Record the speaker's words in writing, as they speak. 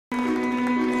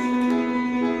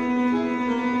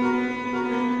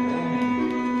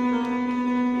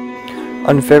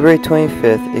On February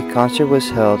 25th, a concert was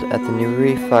held at the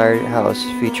Newburyport Fire House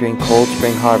featuring Cold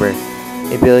Spring Harbor,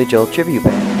 a Billy Joel tribute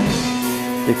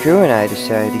band. The crew and I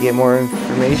decided to get more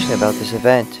information about this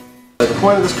event. The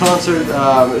point of this concert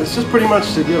is just pretty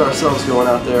much to get ourselves going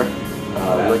out there.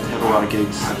 We like to have a lot of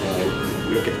gigs, and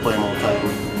we don't get to play them all the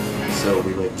time, so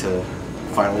we like to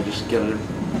finally just get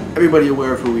everybody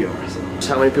aware of who we are. So.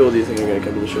 How many people do you think are going to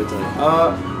come to the show tonight?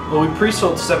 Well, we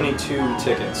pre-sold 72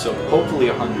 tickets, so hopefully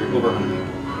over 100.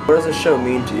 What does this show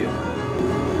mean to you?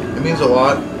 It means a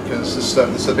lot because this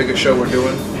is the biggest show we're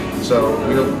doing. So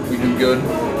we do good.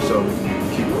 So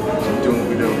keep doing what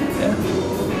we do. Yeah.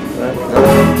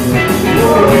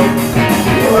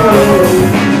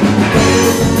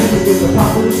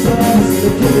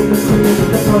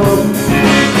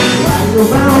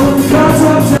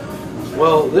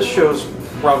 Well, this show's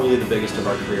probably the biggest of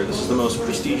our career. This is the most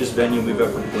prestigious venue we've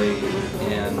ever played,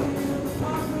 and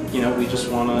you know, we just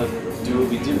want to do what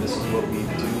we do. This is what we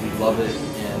do. We love it,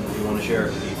 and we want to share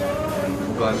it with people. And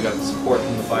we're glad we got the support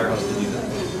from the Firehouse to do that.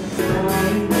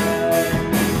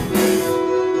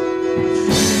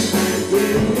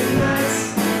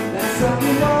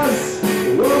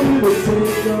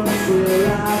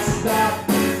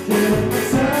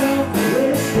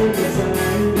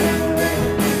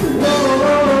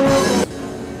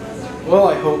 Well,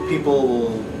 I hope people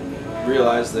will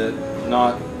realize that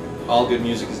not all good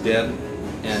music is dead,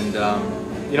 and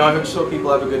you know, I just hope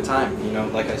people have a good time. You know,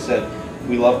 like I said,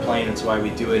 we love playing, it's why we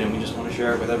do it, and we just want to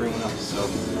share it with everyone else. So,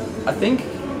 I think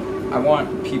I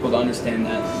want people to understand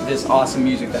that this awesome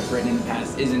music that's written in the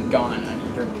past isn't gone. I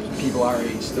mean, people are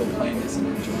already still playing this and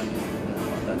enjoying it.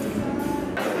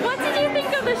 What did you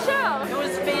think of the show? It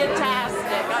was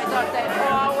fantastic. I thought they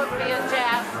all were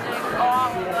fantastic.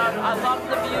 I loved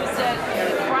the music.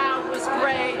 The crowd was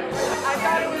great. I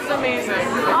thought it was amazing.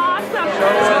 Awesome.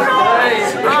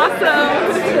 Awesome.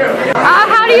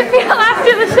 How do you feel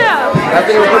after the show? I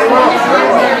think it was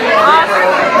Awesome.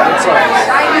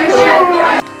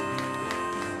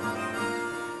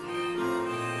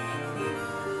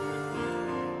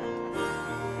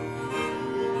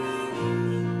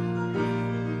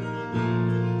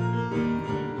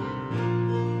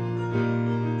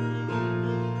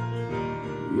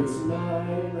 It's 9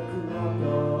 o'clock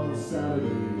on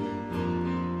Saturday.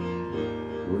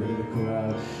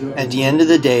 At the end of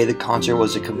the day, the concert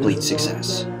was a complete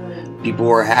success. People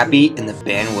were happy and the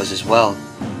band was as well,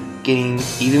 getting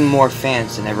even more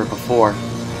fans than ever before.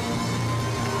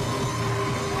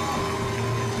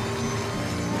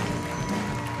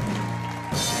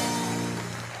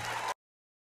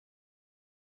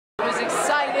 It was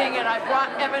exciting, and I brought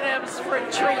M&Ms for a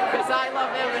treat because I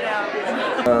love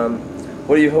M&Ms.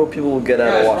 What do you hope people will get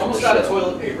out of watching the show? Almost out of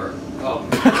toilet paper. Oh.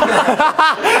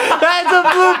 That's a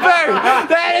blooper!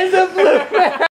 That is a blooper!